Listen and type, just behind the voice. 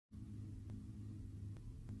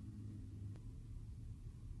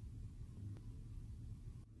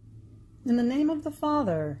In the name of the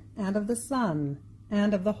Father, and of the Son,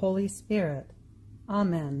 and of the Holy Spirit.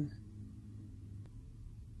 Amen.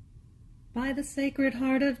 By the Sacred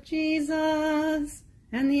Heart of Jesus,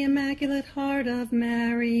 and the Immaculate Heart of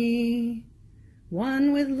Mary,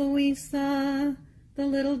 one with Luisa, the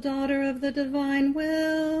little daughter of the divine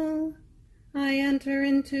will, I enter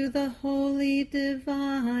into the holy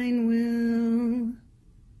divine will.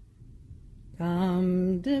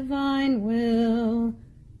 Come, divine will,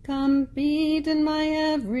 come beat in my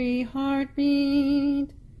every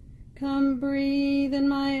heartbeat. Come breathe in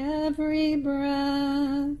my every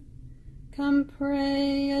breath. Come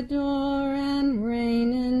pray, adore, and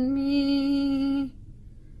reign in me.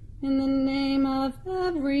 In the name of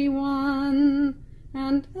everyone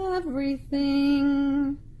and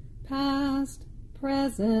everything, past,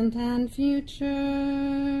 present, and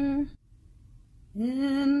future.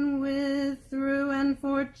 In, with, through, and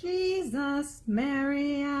for Jesus,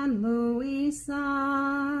 Mary, and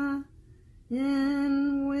Luisa.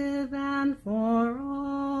 In, with, and for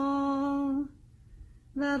all,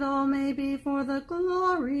 that all may be for the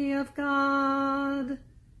glory of God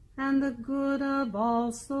and the good of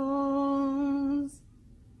all souls,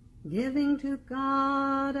 giving to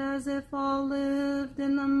God as if all lived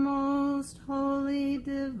in the most holy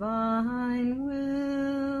divine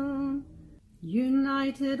will,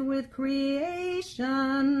 united with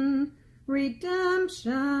creation,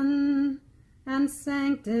 redemption, and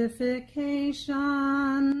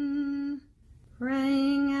sanctification,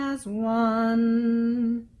 praying as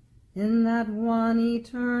one in that one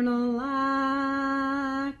eternal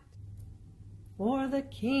act, for the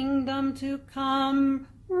kingdom to come,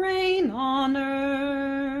 reign on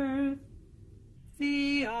earth.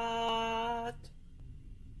 Fiat.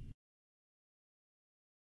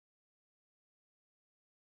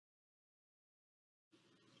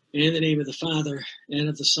 In the name of the Father, and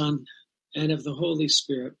of the Son, and of the Holy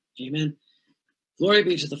Spirit. Amen. Glory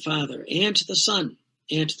be to the Father, and to the Son,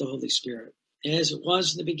 and to the Holy Spirit, as it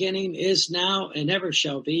was in the beginning, is now, and ever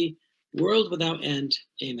shall be, world without end.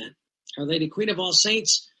 Amen. Our Lady, Queen of all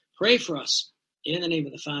saints, pray for us. In the name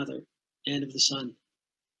of the Father, and of the Son,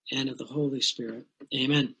 and of the Holy Spirit.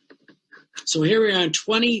 Amen. So here we are on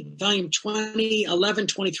volume 20, 11,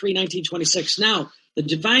 23, 19, 26. Now,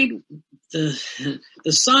 the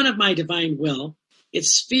Son of my divine will,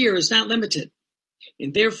 its sphere is not limited,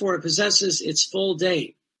 and therefore it possesses its full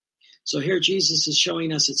day. So here Jesus is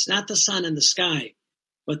showing us it's not the sun in the sky,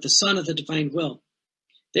 but the Son of the divine will.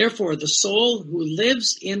 Therefore, the soul who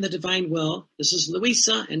lives in the divine will, this is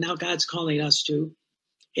Luisa, and now God's calling us to,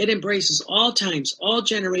 it embraces all times, all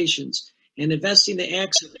generations, and investing the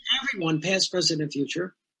acts of everyone, past, present, and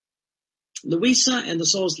future. Luisa and the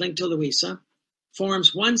souls linked to Luisa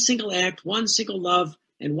forms one single act, one single love,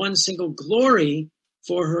 and one single glory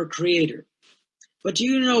for her Creator. But do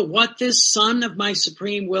you know what this Son of my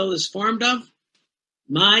supreme will is formed of?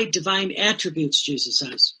 My divine attributes, Jesus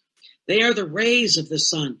says. They are the rays of the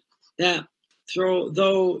sun that,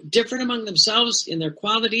 though different among themselves in their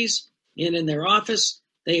qualities and in their office,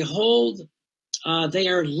 they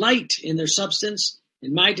are light in their substance,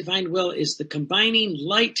 and my divine will is the combining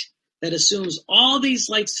light that assumes all these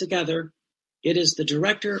lights together. It is the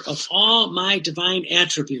director of all my divine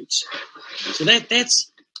attributes. So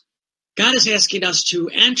that's God is asking us to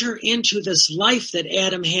enter into this life that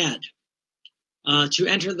Adam had, to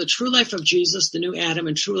enter the true life of Jesus, the new Adam,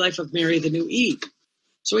 and true life of Mary, the new Eve.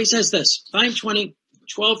 So he says this, volume 20,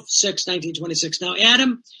 12, 6, 19, 26. Now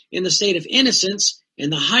Adam, in the state of innocence,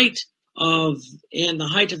 in the height of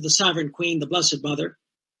the sovereign queen, the Blessed Mother,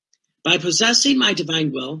 by possessing my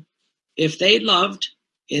divine will, if they loved,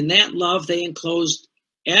 in that love they enclosed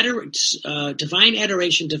divine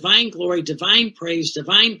adoration, divine glory, divine praise,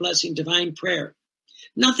 divine blessing, divine prayer.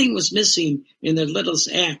 Nothing was missing in their littlest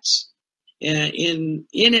acts. In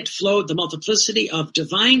it flowed the multiplicity of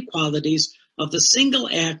divine qualities of the single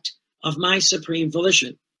act of my supreme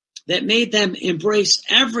volition that made them embrace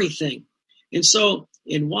everything. And so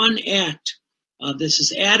in one act, this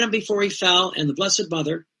is Adam before he fell and the Blessed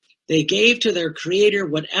Mother, they gave to their Creator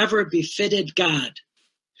whatever befitted God.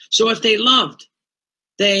 So if they loved,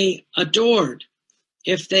 they adored.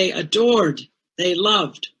 If they adored, they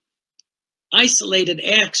loved. Isolated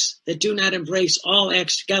acts that do not embrace all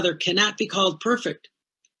acts together cannot be called perfect.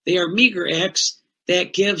 They are meager acts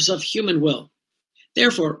that gives of human will.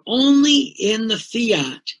 Therefore, only in the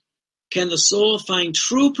fiat can the soul find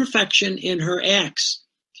true perfection in her acts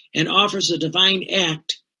and offers a divine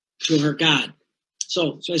act to her God.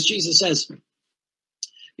 So as Jesus says,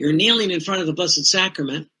 you're kneeling in front of the Blessed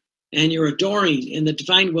Sacrament and you're adoring in the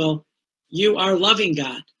divine will, you are loving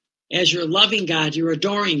God. as you're loving God, you're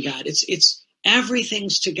adoring God. It's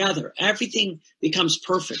everything's together. Everything becomes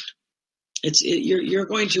perfect. You're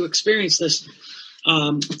going to experience this.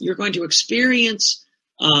 You're going to experience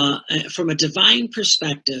from a divine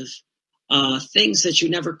perspective things that you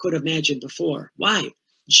never could imagine before. Why?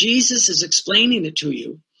 Jesus is explaining it to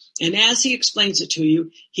you, and as he explains it to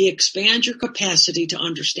you, he expands your capacity to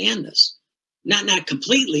understand this. Not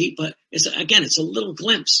completely, but it's a little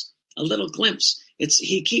glimpse. A little glimpse.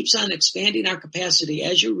 He keeps on expanding our capacity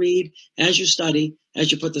as you read, as you study,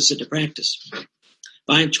 as you put this into practice.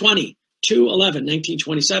 Volume 20,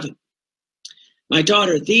 1927. My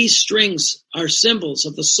daughter, these strings are symbols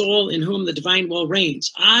of the soul in whom the divine will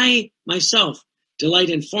reigns. I, myself, delight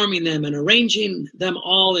in forming them and arranging them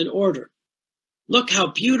all in order. Look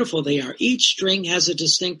how beautiful they are. Each string has a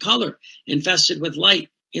distinct color, infested with light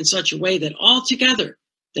in such a way that all together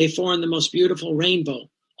they form the most beautiful rainbow,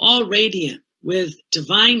 all radiant with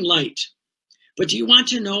divine light. But do you want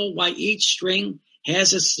to know why each string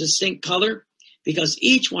has its distinct color? Because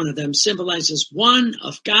each one of them symbolizes one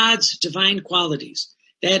of God's divine qualities,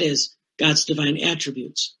 that is, God's divine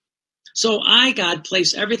attributes. So I, God,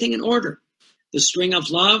 place everything in order. The string of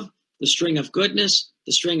love, the string of goodness,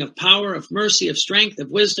 the string of power, of mercy, of strength, of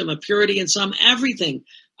wisdom, of purity, and some everything.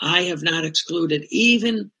 I have not excluded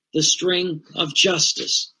even the string of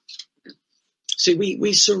justice. See,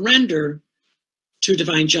 we surrender to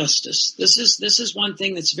divine justice. This is one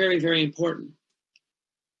thing that's very, very important.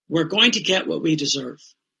 We're going to get what we deserve.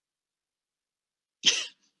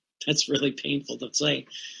 That's really painful to say.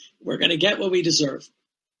 We're going to get what we deserve.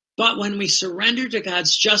 But when we surrender to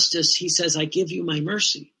God's justice, he says, I give you my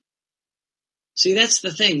mercy. See, that's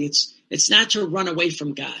the thing. It's not to run away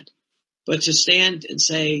from God, but to stand and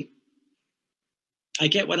say, I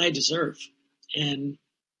get what I deserve. And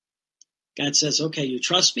God says, okay, you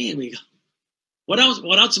trust me? And we go, what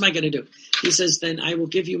else am I going to do? He says, then I will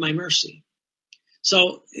give you my mercy.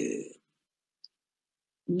 So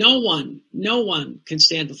no one can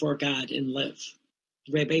stand before God and live,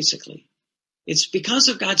 basically. It's because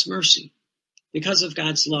of God's mercy, because of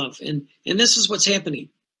God's love. And this is what's happening.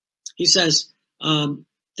 He says the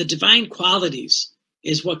divine qualities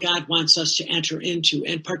is what God wants us to enter into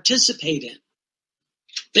and participate in.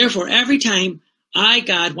 Therefore, every time I,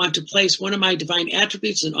 God, want to place one of my divine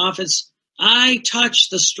attributes in office, I touch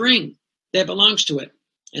the string that belongs to it,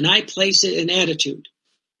 and I place it in attitude.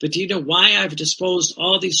 But do you know why I've disposed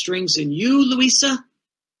all these strings in you, Luisa?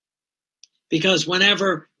 Because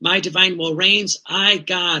whenever my divine will reigns, I,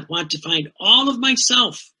 God, want to find all of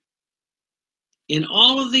myself in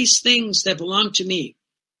all of these things that belong to me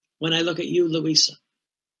when I look at you, Luisa.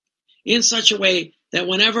 In such a way that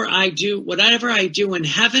whatever I do in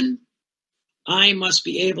heaven, I must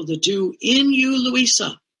be able to do in you,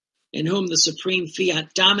 Luisa, in whom the supreme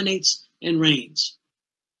fiat dominates and reigns.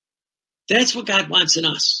 That's what God wants in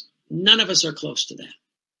us. None of us are close to that.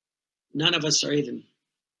 None of us are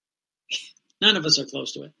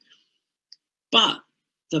close to it. But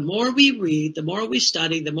the more we read, the more we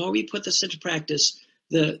study, the more we put this into practice,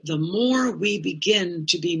 the more we begin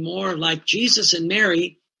to be more like Jesus and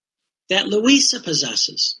Mary that Luisa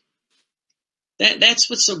possesses. That's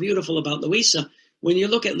what's so beautiful about Luisa. When you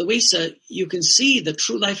look at Luisa, you can see the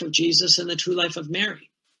true life of Jesus and the true life of Mary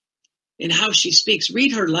and how she speaks.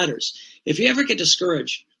 Read her letters. If you ever get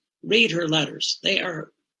discouraged, read her letters. They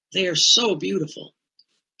are so beautiful.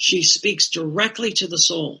 She speaks directly to the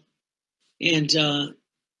soul. And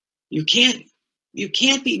you can't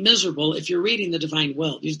be miserable if you're reading the divine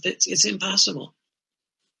will. It's impossible.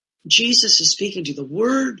 Jesus is speaking to you. The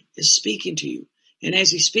word is speaking to you. And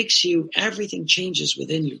as he speaks to you, everything changes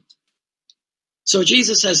within you. So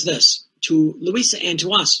Jesus says this to Luisa and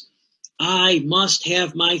to us. I must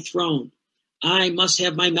have my throne. I must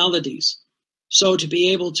have my melodies. So to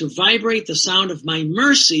be able to vibrate the sound of my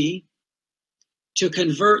mercy to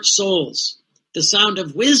convert souls, the sound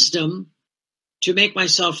of wisdom to make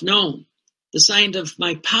myself known, the sound of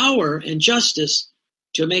my power and justice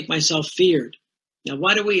to make myself feared. Now,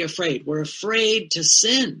 what are we afraid? We're afraid to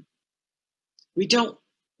sin. We don't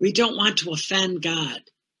want to offend God.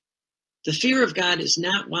 The fear of God is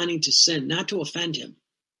not wanting to sin, not to offend him.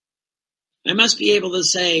 I must be able to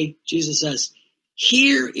say, Jesus says,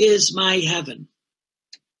 here is my heaven.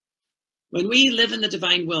 When we live in the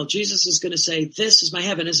divine will, Jesus is going to say, this is my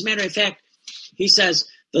heaven. As a matter of fact, he says,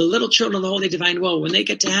 the little children of the holy divine will, when they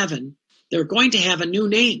get to heaven, they're going to have a new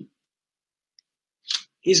name.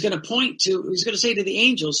 He's going to say to the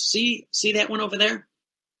angels, see that one over there?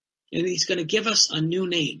 And he's going to give us a new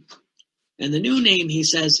name. And the new name, he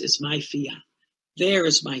says, is my fiat. There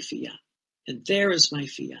is my fiat. And there is my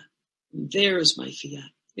fiat. And there is my fiat.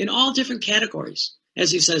 in all different categories,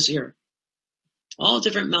 as he says here, all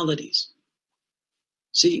different melodies.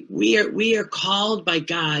 See, we are called by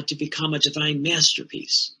God to become a divine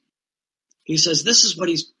masterpiece. He says this is what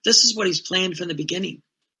he's planned from the beginning.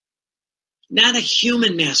 Not a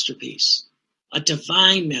human masterpiece, a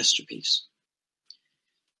divine masterpiece.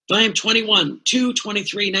 Volume 21,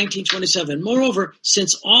 223, 1927. Moreover,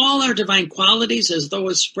 since all our divine qualities, as though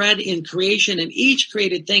is spread in creation, and each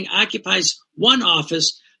created thing occupies one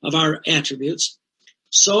office of our attributes,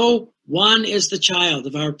 so one is the child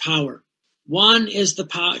of our power. One is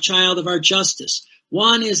the child of our justice.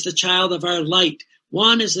 One is the child of our light.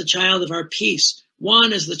 One is the child of our peace.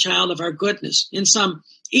 One is the child of our goodness. In sum,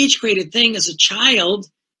 each created thing is a child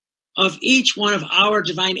of each one of our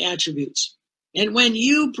divine attributes. And when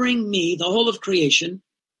you bring me the whole of creation,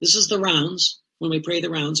 this is the rounds, when we pray the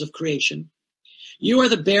rounds of creation, you are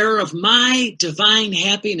the bearer of my divine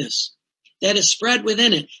happiness that is spread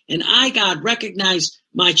within it. And I, God, recognize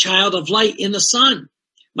my child of light in the sun,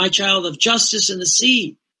 my child of justice in the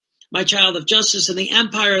sea, my child of justice in the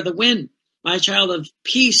empire of the wind, my child of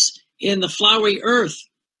peace in the flowery earth.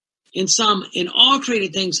 In sum, in all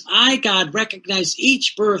created things, I, God, recognize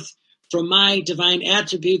each birth from my divine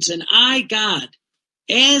attributes, and I, God,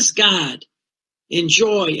 as God,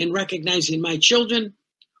 enjoy in recognizing my children,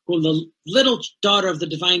 whom the little daughter of the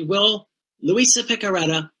divine will, Luisa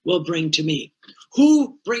Picaretta, will bring to me.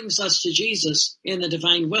 Who brings us to Jesus in the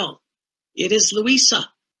divine will? It is Luisa.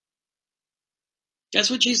 That's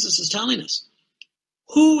what Jesus is telling us.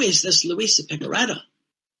 Who is this Luisa Picaretta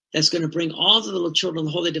that's going to bring all the little children of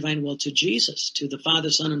the holy divine will to Jesus, to the Father,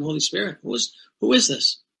 Son, and Holy Spirit? Who is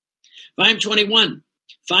this? Volume 21,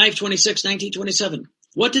 526, 1927.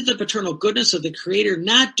 What did the paternal goodness of the Creator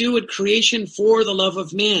not do at creation for the love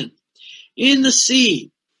of man? In the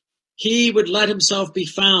sea, he would let himself be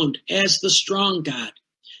found as the strong God,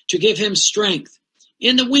 to give him strength.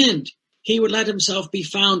 In the wind, he would let himself be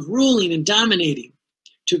found ruling and dominating,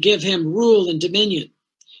 to give him rule and dominion.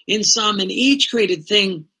 In sum, in each created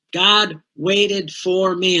thing, God waited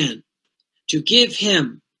for man, to give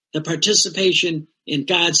him the participation in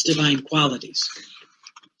God's divine qualities.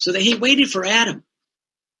 So that he waited for Adam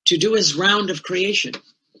to do his round of creation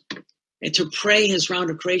and to pray his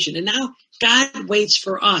round of creation. And now God waits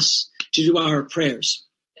for us to do our prayers,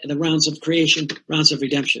 the rounds of creation, rounds of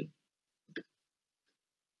redemption.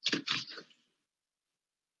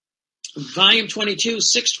 Volume 22,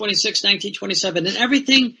 626, 1927. And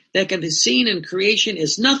everything that can be seen in creation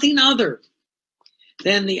is nothing other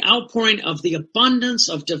than the outpouring of the abundance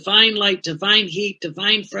of divine light, divine heat,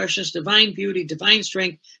 divine freshness, divine beauty, divine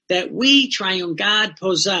strength that we, triune God,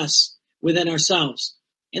 possess within ourselves.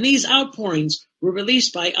 And these outpourings were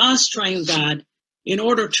released by us, triune God, in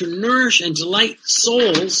order to nourish and delight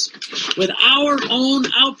souls with our own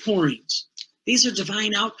outpourings. These are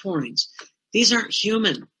divine outpourings. These aren't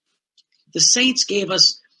human. The saints gave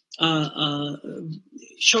us,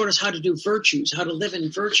 showed us how to do virtues, how to live in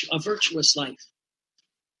a virtuous life.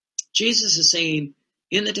 Jesus is saying,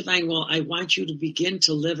 in the divine will, I want you to begin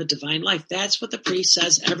to live a divine life. That's what the priest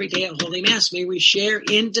says every day at Holy Mass. May we share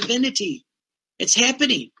in divinity. It's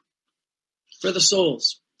happening for the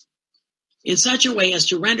souls in such a way as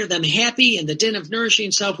to render them happy in the din of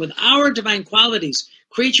nourishing self with our divine qualities.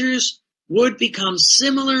 Creatures would become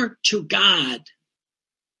similar to God,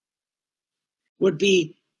 would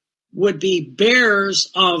be bearers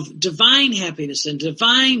of divine happiness and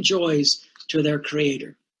divine joys to their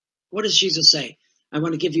Creator. What does Jesus say? I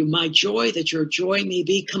want to give you my joy, that your joy may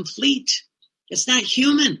be complete. It's not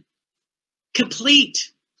human.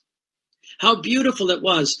 Complete. How beautiful it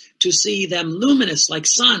was to see them luminous like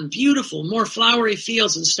sun, beautiful, more flowery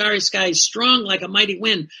fields and starry skies, strong like a mighty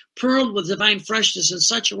wind, pearled with divine freshness in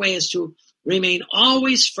such a way as to remain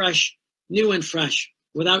always fresh, new and fresh,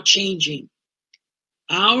 without changing.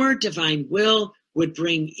 Our divine will would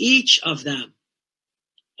bring each of them,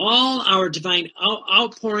 all our divine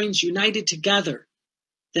outpourings united together,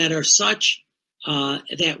 that are such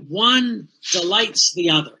that one delights the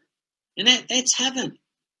other. And that's heaven.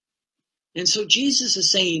 And so Jesus is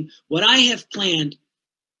saying, what I have planned,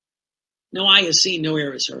 no eye has seen, no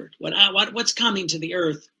ear has heard. What's coming to the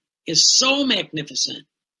earth is so magnificent.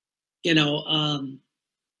 Can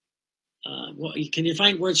you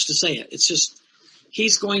find words to say it? It's just,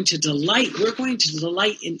 he's going to delight. We're going to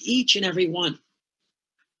delight in each and every one.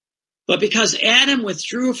 But because Adam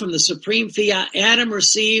withdrew from the supreme fiat, Adam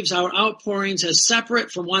receives our outpourings as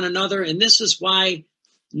separate from one another. And this is why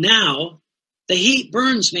now the heat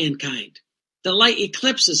burns mankind. The light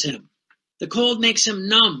eclipses him. The cold makes him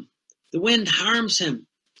numb. The wind harms him.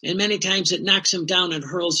 And many times it knocks him down and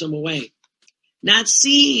hurls him away. not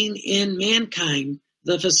seeing in mankind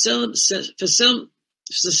the facsimile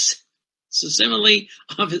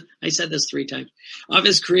of his, I said this 3 times, of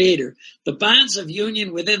his creator, the bonds of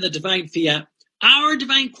union within the divine fiat, our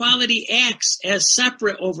divine quality acts as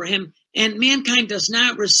separate over him, and mankind does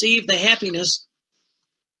not receive the happiness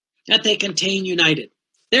that they contain united.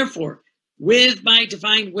 Therefore, with my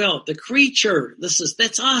divine will, the creature,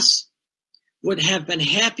 that's us, would have been the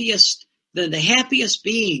happiest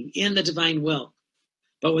being in the divine will.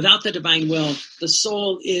 But without the divine will, the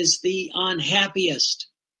soul is the unhappiest.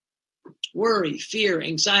 Worry, fear,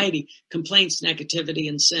 anxiety, complaints, negativity,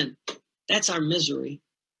 and sin. That's our misery.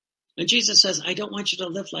 And Jesus says, I don't want you to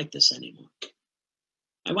live like this anymore.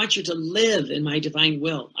 I want you to live in my divine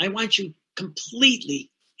will. I want you completely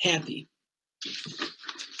happy.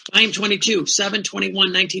 Volume 22, 7/21,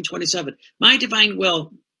 1927. My divine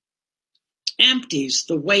will empties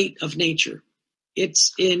the weight of nature.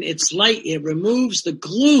 It's in its light. It removes the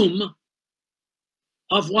gloom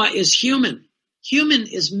of what is human. Human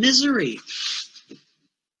is misery.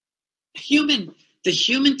 The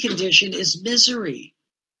human condition is misery.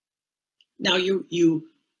 Now you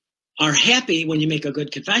are happy when you make a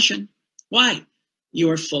good confession. Why? You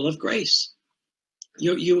are full of grace.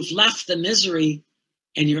 You've left the misery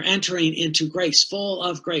and you're entering into grace, full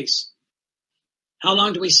of grace. How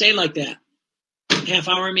long do we say like that? Half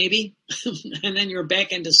hour maybe? And then you're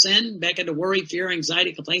back into sin, back into worry, fear,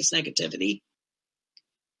 anxiety, complaints, negativity.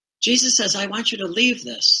 Jesus says, I want you to leave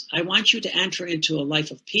this. I want you to enter into a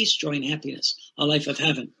life of peace, joy, and happiness, a life of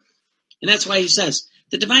heaven. And that's why he says,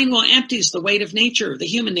 the divine will empties the weight of nature, the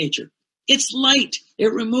human nature. It's light.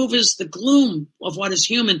 It removes the gloom of what is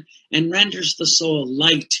human and renders the soul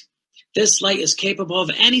light. This light is capable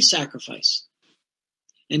of any sacrifice.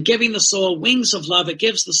 And giving the soul wings of love, it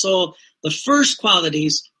gives the soul the first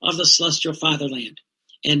qualities of the celestial fatherland,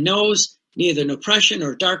 and knows neither oppression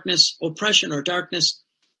or darkness,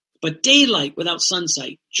 but daylight without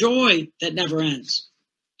sunset, joy that never ends.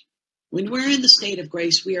 When we're in the state of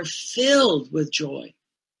grace, we are filled with joy.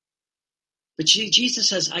 But Jesus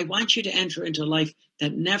says, I want you to enter into a life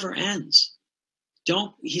that never ends.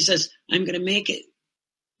 He says, I'm going to make it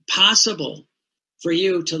possible for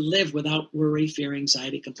you to live without worry, fear,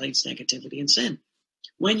 anxiety, complaints, negativity, and sin.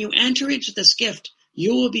 When you enter into this gift,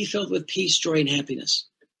 you will be filled with peace, joy, and happiness.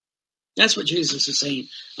 That's what Jesus is saying.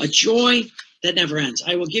 A joy that never ends.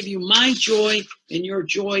 I will give you my joy, and your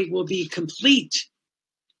joy will be complete.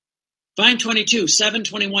 Volume 22,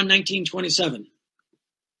 7/21, 1927.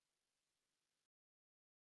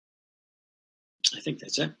 I think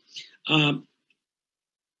that's it.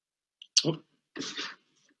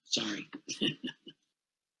 Sorry.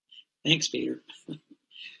 Thanks, Peter.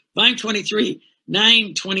 Volume 23,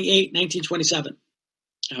 9/28, 1927.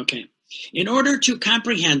 Okay. In order to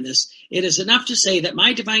comprehend this, it is enough to say that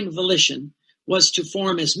my divine volition was to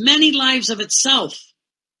form as many lives of itself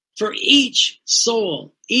for each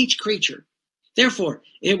soul, each creature. Therefore,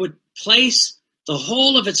 it would place the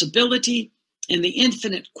whole of its ability and the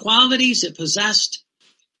infinite qualities it possessed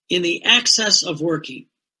in the excess of working.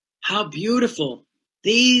 How beautiful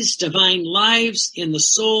these divine lives in the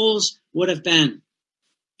souls would have been.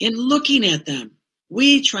 In looking at them,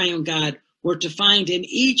 we, Triune God, were to find in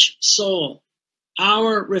each soul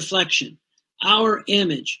our reflection, our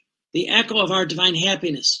image, the echo of our divine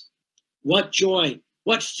happiness. What joy,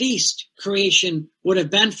 what feast creation would have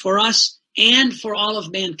been for us and for all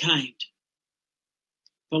of mankind.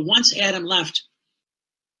 But once Adam left,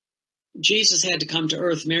 Jesus had to come to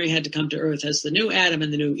earth, Mary had to come to earth as the new Adam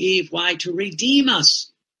and the new Eve. Why? To redeem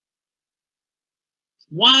us.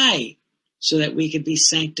 Why? So that we could be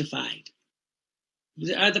sanctified.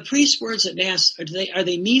 Are the priest's words at Mass, are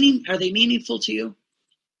they meaningful to you?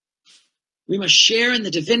 We must share in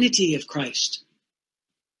the divinity of Christ.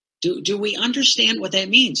 Do we understand what that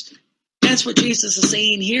means? That's what Jesus is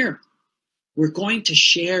saying here. We're going to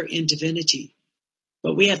share in divinity,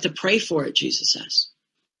 but we have to pray for it, Jesus says.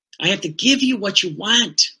 I have to give you what you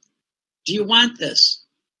want. Do you want this?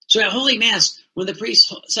 So at Holy Mass, when the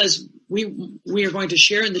priest says we are going to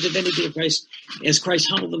share in the divinity of Christ, as Christ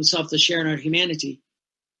humbled himself to share in our humanity,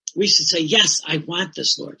 we should say, yes, I want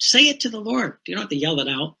this, Lord. Say it to the Lord. You don't have to yell it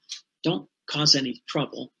out. Don't cause any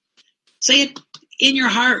trouble. Say it in your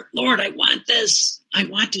heart. Lord, I want this. I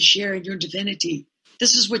want to share in your divinity.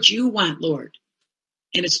 This is what you want, Lord.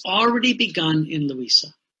 And it's already begun in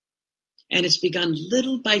Luisa. And it's begun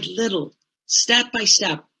little by little, step by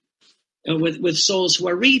step, with souls who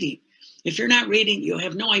are reading. If you're not reading, you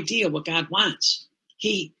have no idea what God wants.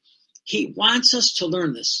 He wants us to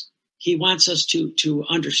learn this. He wants us to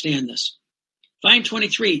understand this. Volume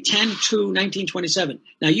 23, 10 to 1927.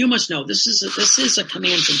 Now you must know, this is a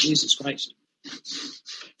command from Jesus Christ,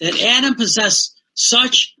 that Adam possessed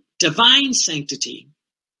such divine sanctity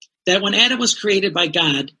that when Adam was created by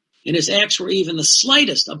God and his acts were even the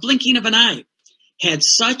slightest, a blinking of an eye, had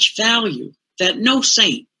such value that no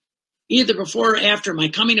saint, either before or after my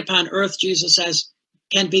coming upon earth, Jesus says,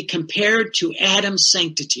 can be compared to Adam's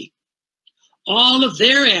sanctity. All of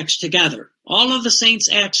their acts together, all of the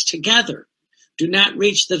saints' acts together, do not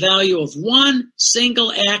reach the value of one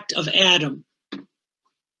single act of Adam.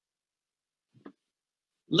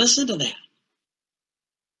 Listen to that.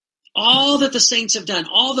 All that the saints have done,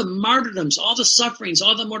 all the martyrdoms, all the sufferings,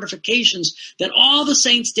 all the mortifications that all the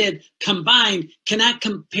saints did combined cannot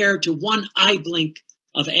compare to one eye blink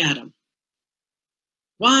of Adam.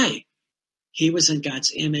 Why? He was in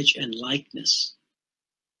God's image and likeness.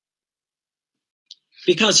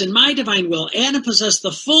 Because in my divine will, Adam possessed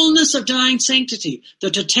the fullness of divine sanctity, the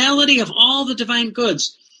totality of all the divine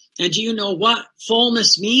goods. And do you know what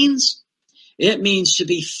fullness means? It means to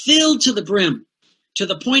be filled to the brim, to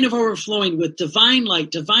the point of overflowing with divine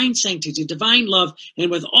light, divine sanctity, divine love, and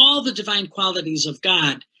with all the divine qualities of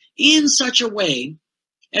God in such a way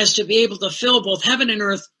as to be able to fill both heaven and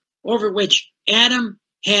earth, over which Adam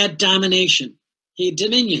had domination, he had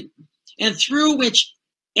dominion, and through which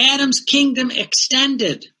Adam's kingdom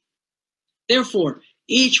extended. Therefore,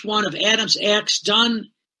 each one of Adam's acts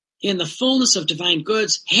done in the fullness of divine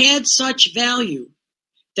goods had such value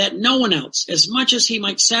that no one else, as much as he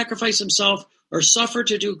might sacrifice himself or suffer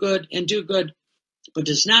to do good and do good, but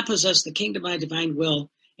does not possess the kingdom by divine will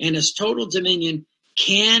and his total dominion,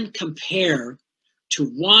 can compare to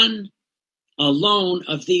one alone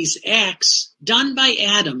of these acts done by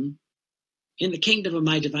Adam in the kingdom of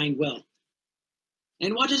my divine will.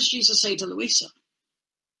 And what does Jesus say to Luisa?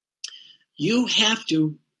 You have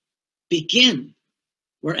to begin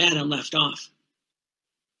where Adam left off.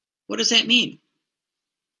 What does that mean?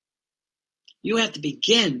 You have to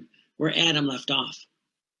begin where Adam left off.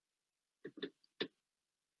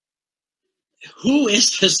 Who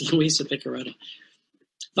is this Luisa Picaretta?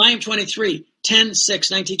 Volume 23, 10-6,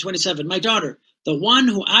 1927. My daughter, the one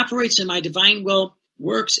who operates in my divine will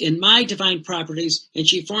works in my divine properties, and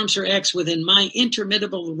she forms her acts within my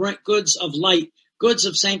interminable goods of light, goods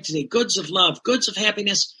of sanctity, goods of love, goods of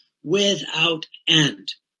happiness without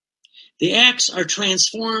end. The acts are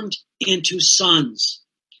transformed into sons.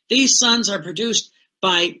 These sons are produced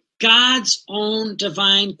by God's own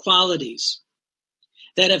divine qualities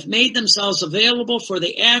that have made themselves available for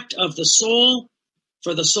the act of the soul,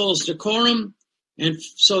 for the soul's decorum, and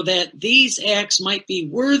so that these acts might be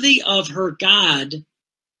worthy of her God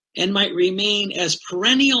and might remain as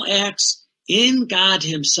perennial acts in God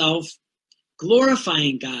himself,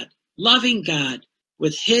 glorifying God, loving God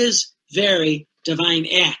with his very divine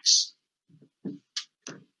acts.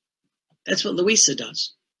 That's what Luisa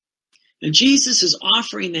does. And Jesus is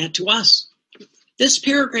offering that to us. This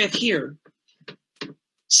paragraph here,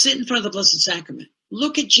 sit in front of the Blessed Sacrament.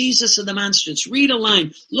 Look at Jesus in the monstrance. Read a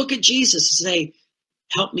line. Look at Jesus and say,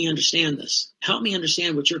 help me understand this. Help me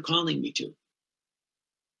understand what you're calling me to.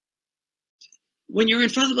 When you're in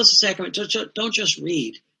front of the Blessed Sacrament, don't just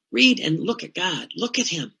read. Read and look at God. Look at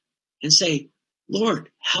him and say, Lord,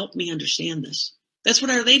 help me understand this. That's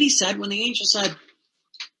what Our Lady said when the angel said,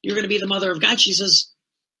 you're going to be the mother of God. She says,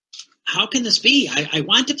 how can this be? I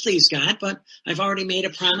want to please God, but I've already made a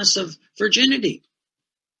promise of virginity.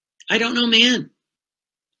 I don't know man.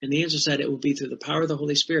 And the angel said, it will be through the power of the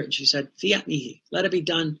Holy Spirit. And she said, Fiat mihi, let it be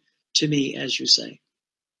done to me as you say.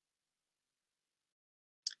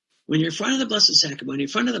 When you're in front of the Blessed Sacrament, when you're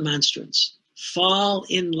in front of the monstrance, fall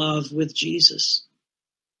in love with Jesus.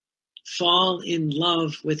 Fall in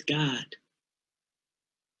love with God.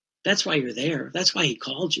 That's why you're there. That's why he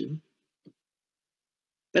called you.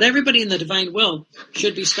 But everybody in the divine will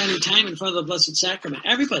should be spending time in front of the Blessed Sacrament.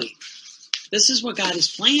 Everybody. This is what God has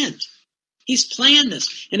planned. He's planned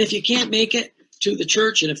this. And if you can't make it to the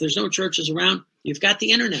church, and if there's no churches around, you've got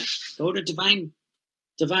the internet. Go to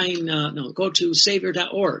go to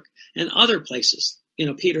savior.org and other places. You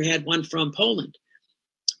know, Peter had one from Poland.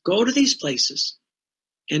 Go to these places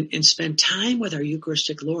and spend time with our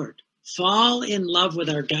Eucharistic Lord. Fall in love with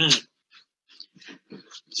our God.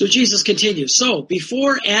 So Jesus continues. So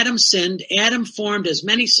before Adam sinned, Adam formed as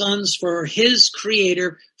many sons for his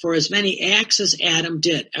creator, for as many acts as Adam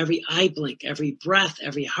did. Every eye blink, every breath,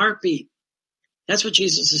 every heartbeat. That's what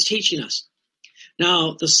Jesus is teaching us.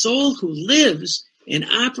 Now, the soul who lives and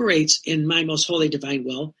operates in my most holy divine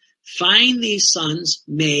will find these sons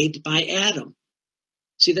made by Adam.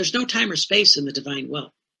 See, there's no time or space in the divine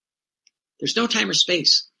will. There's no time or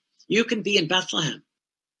space. You can be in Bethlehem.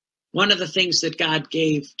 One of the things that God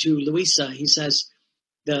gave to Luisa, he says,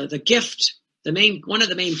 the gift, one of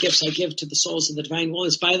the main gifts I give to the souls of the divine will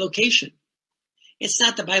is bilocation. It's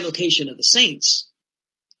not the bilocation of the saints.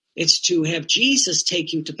 It's to have Jesus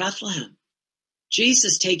take you to Bethlehem.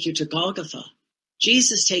 Jesus take you to Golgotha.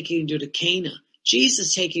 Jesus take you to Cana.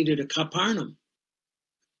 Jesus take you to Capernaum.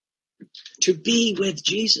 To be with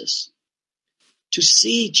Jesus. To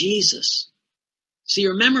see Jesus. See,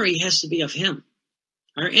 your memory has to be of him.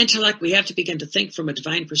 Our intellect, we have to begin to think from a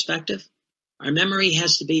divine perspective. Our memory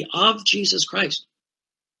has to be of Jesus Christ,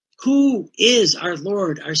 who is our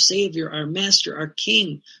Lord, our Savior, our Master, our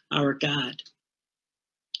King, our God.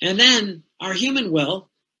 And then our human will,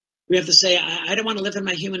 we have to say, I don't want to live in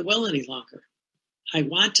my human will any longer. I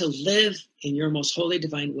want to live in your most holy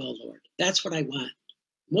divine will, Lord. That's what I want,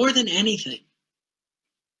 more than anything.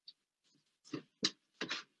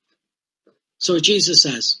 So Jesus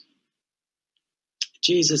says,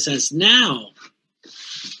 now,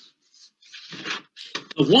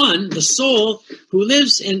 the soul who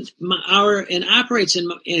lives and operates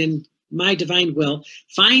in my divine will,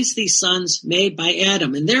 finds these sons made by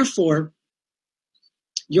Adam. And therefore,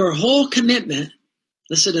 your whole commitment,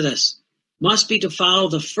 listen to this, must be to follow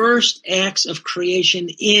the first acts of creation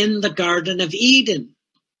in the Garden of Eden.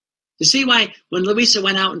 You see why when Luisa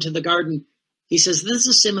went out into the garden, he says, this is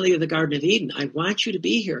a simile of the Garden of Eden. I want you to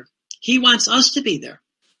be here. He wants us to be there.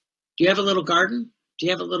 Do you have a little garden? Do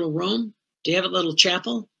you have a little room? Do you have a little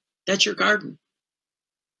chapel? That's your garden.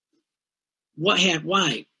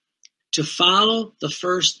 Why? To follow the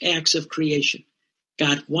first acts of creation.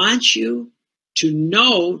 God wants you to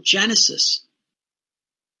know Genesis,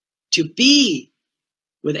 to be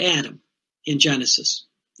with Adam in Genesis,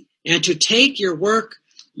 and to take your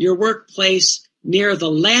workplace near the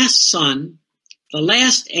last son, the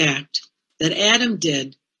last act that Adam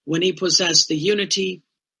did when he possessed the unity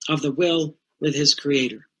of the will with his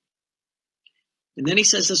Creator. And then he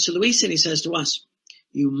says this to Luisa, and he says to us,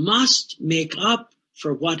 you must make up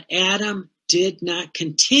for what Adam did not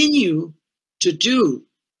continue to do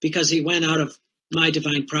because he went out of my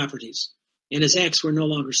divine properties, and his acts were no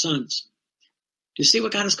longer sons. Do you see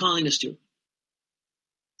what God is calling us to?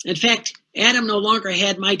 In fact, Adam no longer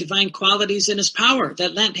had my divine qualities in his power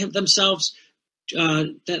that lent themselves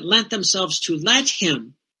to let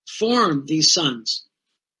him form these sons.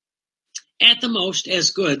 At the most, as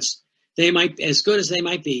good as they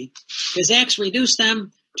might be, his acts reduced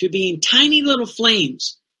them to being tiny little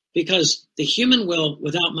flames, because the human will,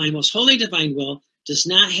 without my most holy divine will, does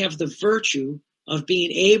not have the virtue of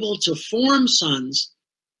being able to form sons.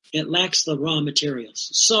 It lacks the raw materials.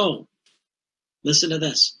 So, listen to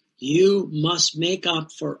this. You must make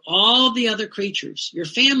up for all the other creatures, your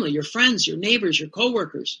family, your friends, your neighbors, your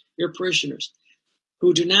co-workers, your parishioners,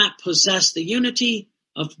 who do not possess the unity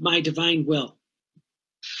of my divine will.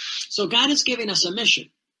 So God is giving us a mission.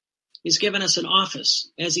 He's given us an office,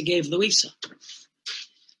 as he gave Luisa.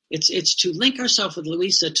 It's to link ourselves with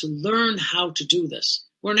Luisa to learn how to do this.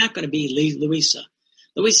 We're not going to be Luisa.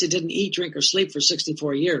 Luisa didn't eat, drink, or sleep for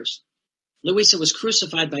 64 years. Luisa was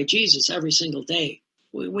crucified by Jesus every single day.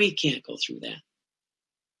 We can't go through that.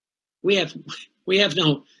 We have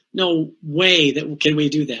no way that can we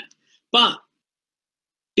do that. But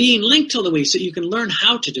being linked to Luisa, you can learn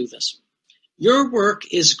how to do this. Your work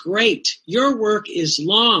is great. Your work is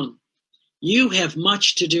long. You have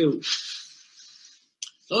much to do.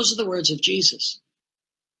 Those are the words of Jesus.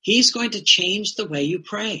 He's going to change the way you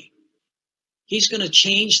pray. He's going to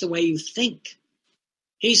change the way you think.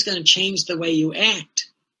 He's going to change the way you act.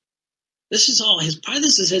 This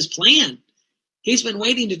is his plan. He's been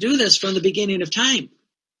waiting to do this from the beginning of time.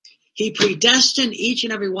 He predestined each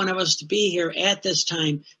and every one of us to be here at this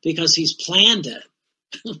time because he's planned it.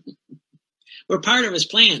 We're part of his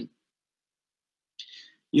plan.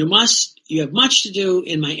 You have much to do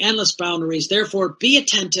in my endless boundaries. Therefore, be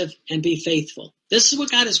attentive and be faithful. This is what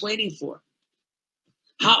God is waiting for.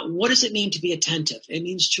 What does it mean to be attentive? It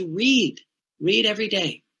means to read. Read every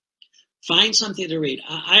day. Find something to read.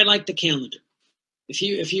 I like the calendar. If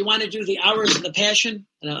you want to do the hours of the Passion,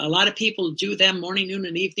 and a lot of people do them morning, noon,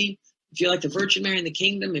 and evening. If you like the Virgin Mary and the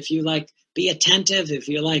Kingdom, if you like be attentive, if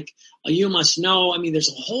you like you must know. I mean,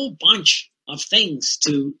 there's a whole bunch of things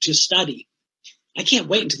to study. I can't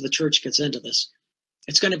wait until the church gets into this.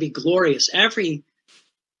 It's going to be glorious.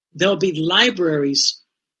 There'll be libraries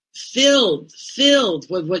filled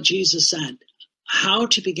with what Jesus said. How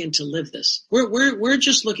to begin to live this. We're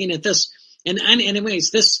just looking at this. And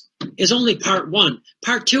anyways, this is only part one.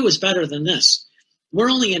 Part two is better than this.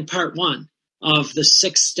 We're only in part one of the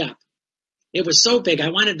 6th step. It was so big, I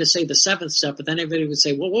wanted to say the seventh step, but then everybody would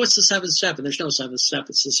say, well, what's the seventh step? And there's no seventh step.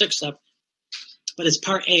 It's the sixth step. But it's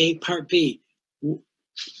part A, part B.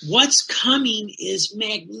 What's coming is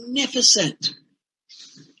magnificent.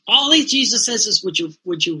 All Jesus says is,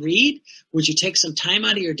 would you read? Would you take some time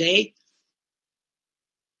out of your day?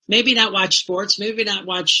 Maybe not watch sports. Maybe not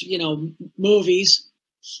watch, movies.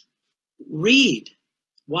 Read.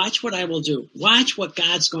 Watch what I will do. Watch what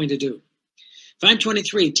God's going to do.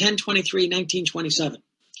 5:23, 10:23, 19:27.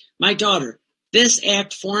 My daughter, this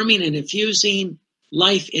act forming and infusing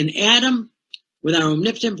life in Adam with our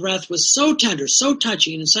omnipotent breath was so tender, so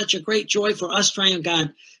touching, and such a great joy for us, triune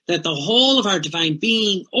God, that the whole of our divine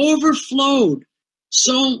being overflowed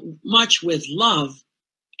so much with love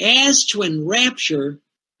as to enrapture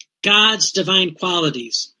God's divine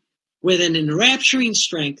qualities with an enrapturing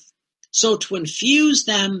strength, so to infuse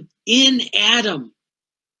them in Adam.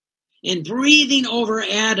 In breathing over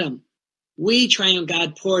Adam, we, triune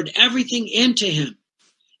God, poured everything into him.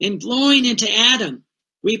 In blowing into Adam,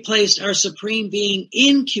 we placed our supreme being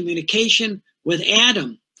in communication with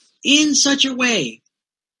Adam in such a way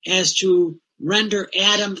as to render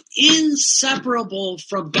Adam inseparable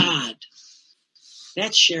from God.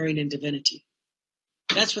 That's sharing in divinity.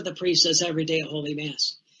 That's what the priest says every day at Holy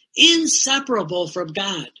Mass. Inseparable from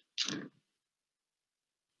God.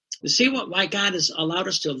 You see why God has allowed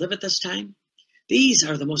us to live at this time? These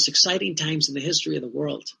are the most exciting times in the history of the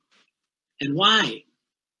world. And why?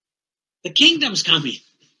 The kingdom's coming.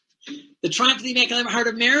 The triumph of the Immaculate Heart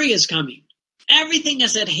of Mary is coming. Everything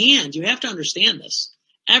is at hand. You have to understand this.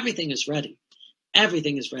 Everything is ready.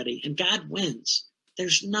 Everything is ready. And God wins.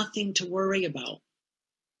 There's nothing to worry about.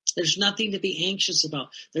 There's nothing to be anxious about.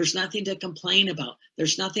 There's nothing to complain about.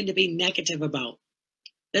 There's nothing to be negative about.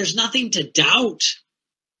 There's nothing to doubt.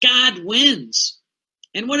 God wins.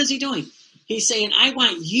 And what is he doing? He's saying, I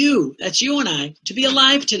want you, that's you and I, to be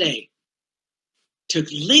alive today. To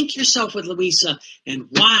link yourself with Luisa and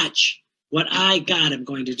watch what I, God, am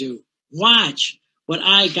going to do. Watch what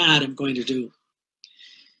I, God, am going to do.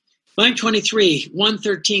 5:23,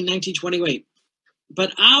 1:13, 19:28.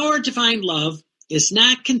 But our divine love is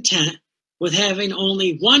not content with having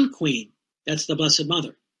only one queen. That's the Blessed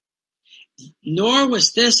Mother. Nor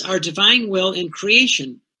was this our divine will in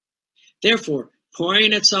creation. Therefore,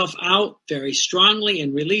 pouring itself out very strongly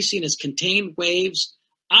and releasing its contained waves,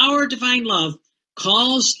 our divine love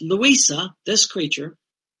calls Luisa, this creature,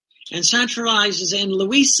 and centralizes in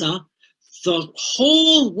Luisa the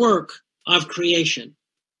whole work of creation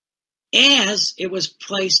as it was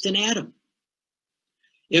placed in Adam.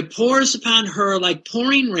 It pours upon her like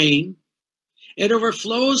pouring rain. It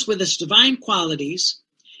overflows with its divine qualities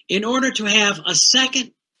in order to have a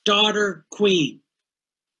second daughter queen.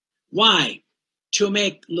 Why? To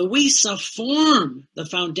make Luisa form the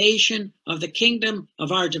foundation of the kingdom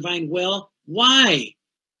of our divine will. Why?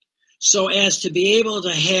 So as to be able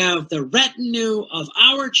to have the retinue of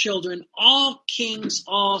our children, all kings,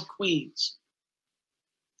 all queens.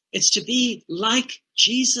 It's to be like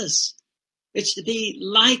Jesus. It's to be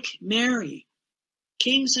like Mary,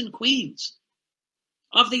 kings and queens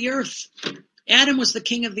of the earth. Adam was the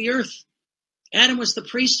king of the earth. Adam was the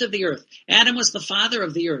priest of the earth. Adam was the father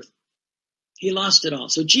of the earth. He lost it all.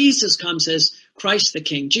 So Jesus comes as Christ the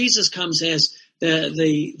King. Jesus comes as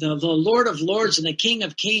the Lord of Lords and the King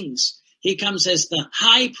of Kings. He comes as the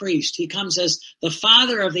high priest. He comes as the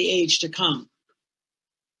Father of the age to come.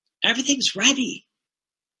 Everything's ready.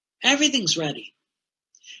 Everything's ready.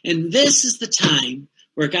 And this is the time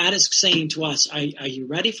where God is saying to us, are you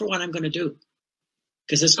ready for what I'm going to do?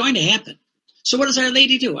 Because it's going to happen. So what does Our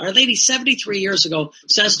Lady do? Our Lady 73 years ago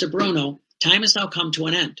says to Bruno, time has now come to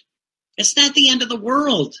an end. It's not the end of the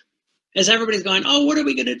world. As everybody's going, oh, what are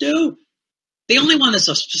we going to do? The only one that's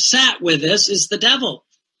upset with this is the devil.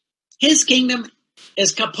 His kingdom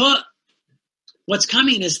is kaput. What's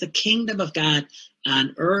coming is the kingdom of God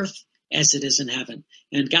on earth as it is in heaven.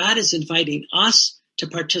 And God is inviting us to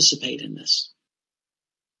participate in this.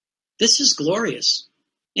 This is glorious.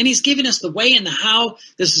 And he's giving us the way and the how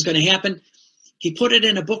this is going to happen. He put it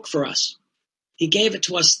in a book for us. He gave it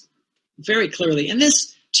to us very clearly. And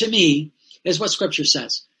this, to me, is what Scripture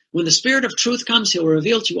says. When the Spirit of truth comes, he'll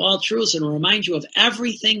reveal to you all truths and will remind you of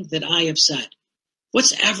everything that I have said.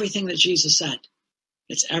 What's everything that Jesus said?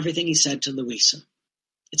 It's everything he said to Luisa.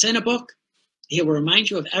 It's in a book. He will remind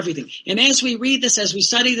you of everything. And as we read this, as we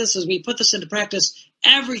study this, as we put this into practice,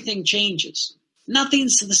 everything changes.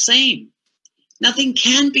 Nothing's the same. Nothing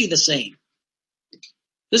can be the same.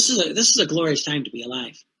 This is a glorious time to be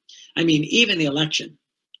alive. I mean, even the election.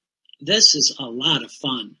 This is a lot of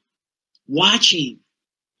fun. Watching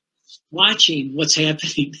watching what's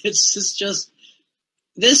happening. This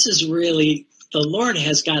is really, the Lord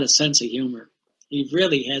has got a sense of humor. He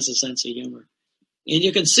really has a sense of humor. And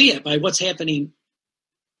you can see it by what's happening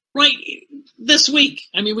right this week.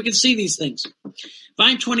 I mean, we can see these things.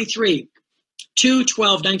 Volume 23,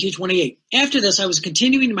 2/12/1928. After this, I was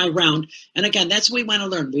continuing my round. And again, that's what we want to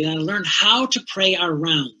learn. We want to learn how to pray our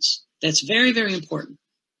rounds. That's very, very important.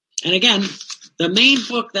 And again, the main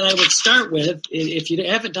book that I would start with, if you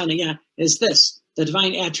haven't done it yet, is this, The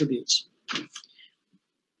Divine Attributes.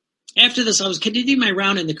 After this, I was continuing my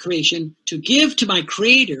round in the creation to give to my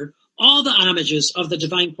Creator all the homages of the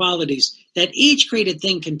divine qualities that each created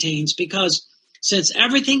thing contains, because since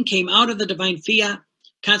everything came out of the divine fiat,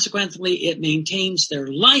 consequently, it maintains their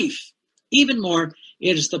life. Even more,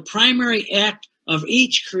 it is the primary act of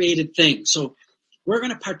each created thing. So we're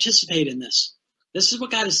going to participate in this. This is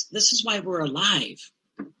what God is. This is why we're alive.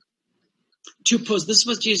 This is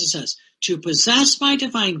what Jesus says. To possess my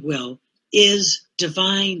divine will is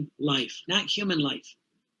divine life, not human life.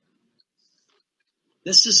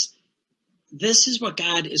 This is what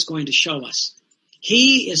God is going to show us.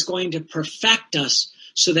 He is going to perfect us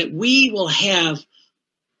so that we will have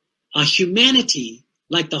a humanity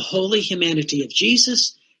like the holy humanity of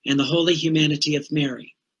Jesus and the holy humanity of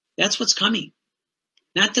Mary. That's what's coming.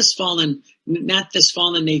 Not this fallen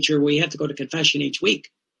nature where you have to go to confession each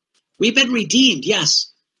week. We've been redeemed,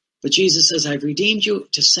 yes. But Jesus says, I've redeemed you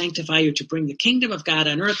to sanctify you, to bring the kingdom of God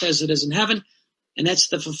on earth as it is in heaven. And that's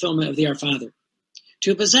the fulfillment of the Our Father.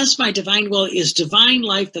 To possess my divine will is divine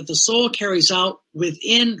life that the soul carries out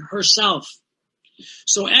within herself.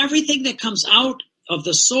 So everything that comes out of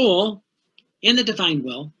the soul in the divine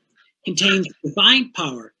will contains divine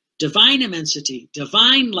power, divine immensity,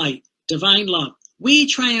 divine light, divine love. We,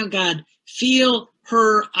 triune God, feel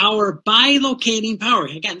our bilocating power.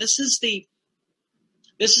 Again, this is the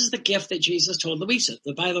gift that Jesus told Luisa,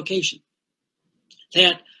 the bilocation.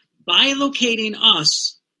 That bilocating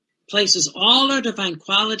us places all our divine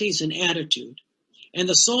qualities and attitude, and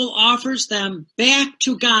the soul offers them back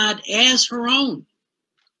to God as her own.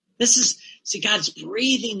 God's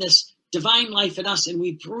breathing this divine life in us, and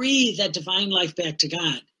we breathe that divine life back to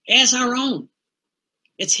God as our own.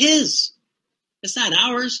 It's His. It's not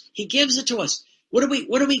ours. He gives it to us. What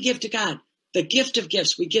do we give to God? The gift of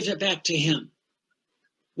gifts. We give it back to Him.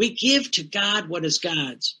 We give to God what is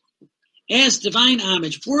God's. As divine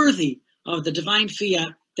homage, worthy of the divine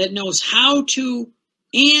fiat that knows how to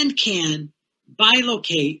and can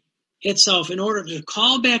bilocate itself in order to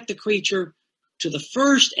call back the creature to the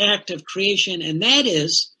first act of creation, and that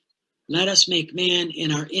is, let us make man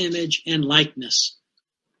in our image and likeness.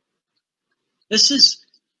 This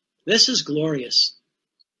is glorious.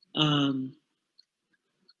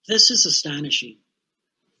 This is astonishing.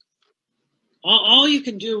 All you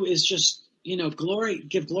can do is just, give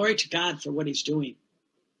glory to God for what He's doing.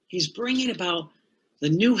 He's bringing about the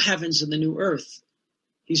new heavens and the new earth.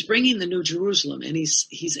 He's bringing the new Jerusalem, and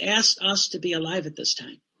He's asked us to be alive at this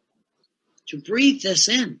time, to breathe this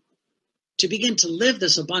in, to begin to live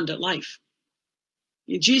this abundant life.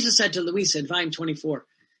 Jesus said to Luisa in volume 24,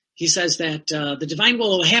 he says that the divine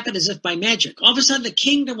will happen as if by magic. All of a sudden, the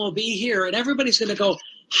kingdom will be here, and everybody's going to go,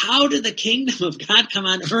 how did the kingdom of God come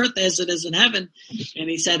on earth as it is in heaven? And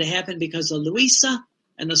he said it happened because of Luisa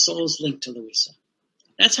and the souls linked to Luisa.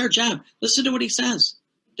 That's our job. Listen to what he says.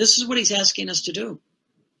 This is what he's asking us to do.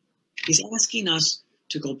 He's asking us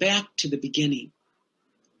to go back to the beginning.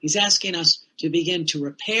 He's asking us to begin to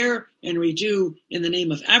repair and redo in the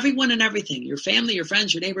name of everyone and everything, your family, your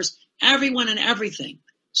friends, your neighbors, everyone and everything,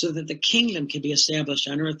 so that the kingdom can be established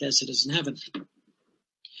on earth as it is in heaven.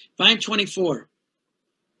 524,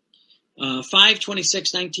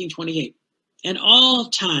 526, 1928. And all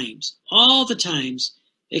the times,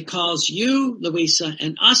 it calls you, Luisa,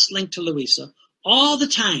 and us linked to Luisa, all the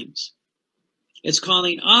times, it's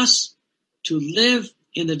calling us to live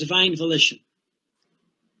in the divine volition.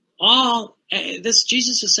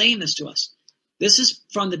 Jesus is saying this to us. This is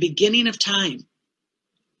from the beginning of time.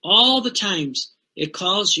 All the times it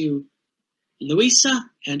calls you, Luisa,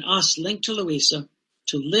 and us linked to Luisa,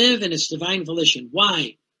 to live in its divine volition.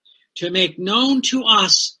 Why? To make known to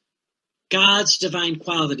us God's divine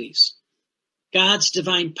qualities, God's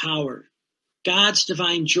divine power, God's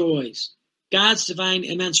divine joys, God's divine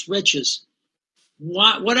immense riches.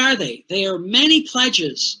 What are they? They are many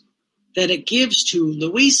pledges that it gives to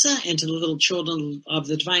Luisa and to the little children of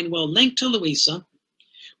the divine will linked to Luisa,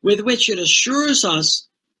 with which it assures us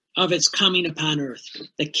of its coming upon earth.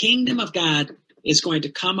 The kingdom of God is going to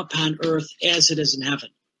come upon earth as it is in heaven.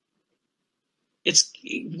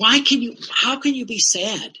 How can you be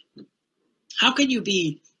sad? How can you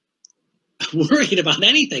be worried about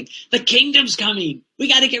anything. The kingdom's coming. We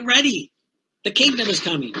got to get ready. The kingdom is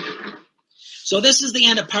coming. So this is the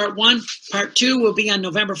end of part 1. Part 2 will be on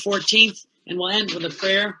November 14th, and we'll end with a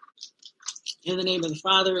prayer in the name of the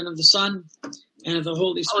Father, and of the Son, and of the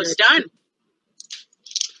Holy Spirit. Oh, it's done.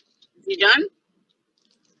 Is he done?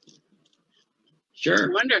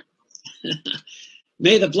 Sure. I wonder.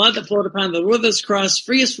 May the blood that flowed upon the wood of this cross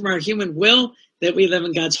free us from our human will, that we live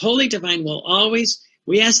in God's holy, divine will always.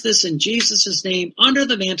 We ask this in Jesus' name, under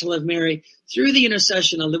the mantle of Mary, through the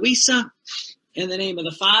intercession of Luisa, in the name of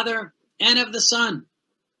the Father, and of the Son,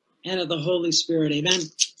 and of the Holy Spirit. Amen.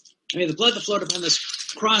 May the blood that flowed upon this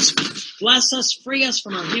cross bless us, free us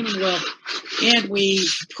from our human will. And we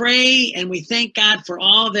pray and we thank God for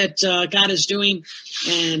all that God is doing.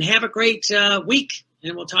 And have a great week.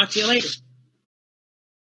 And we'll talk to you later.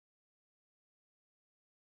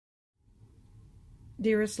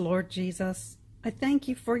 Dearest Lord Jesus, I thank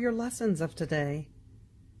you for your lessons of today.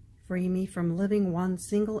 Free me from living one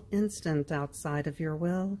single instant outside of your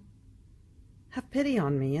will. Have pity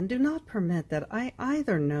on me, and do not permit that I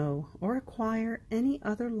either know or acquire any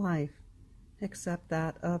other life except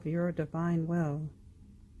that of your divine will.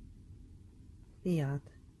 Fiat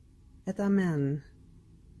et Amen.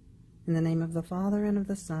 In the name of the Father, and of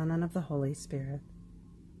the Son, and of the Holy Spirit.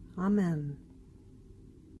 Amen.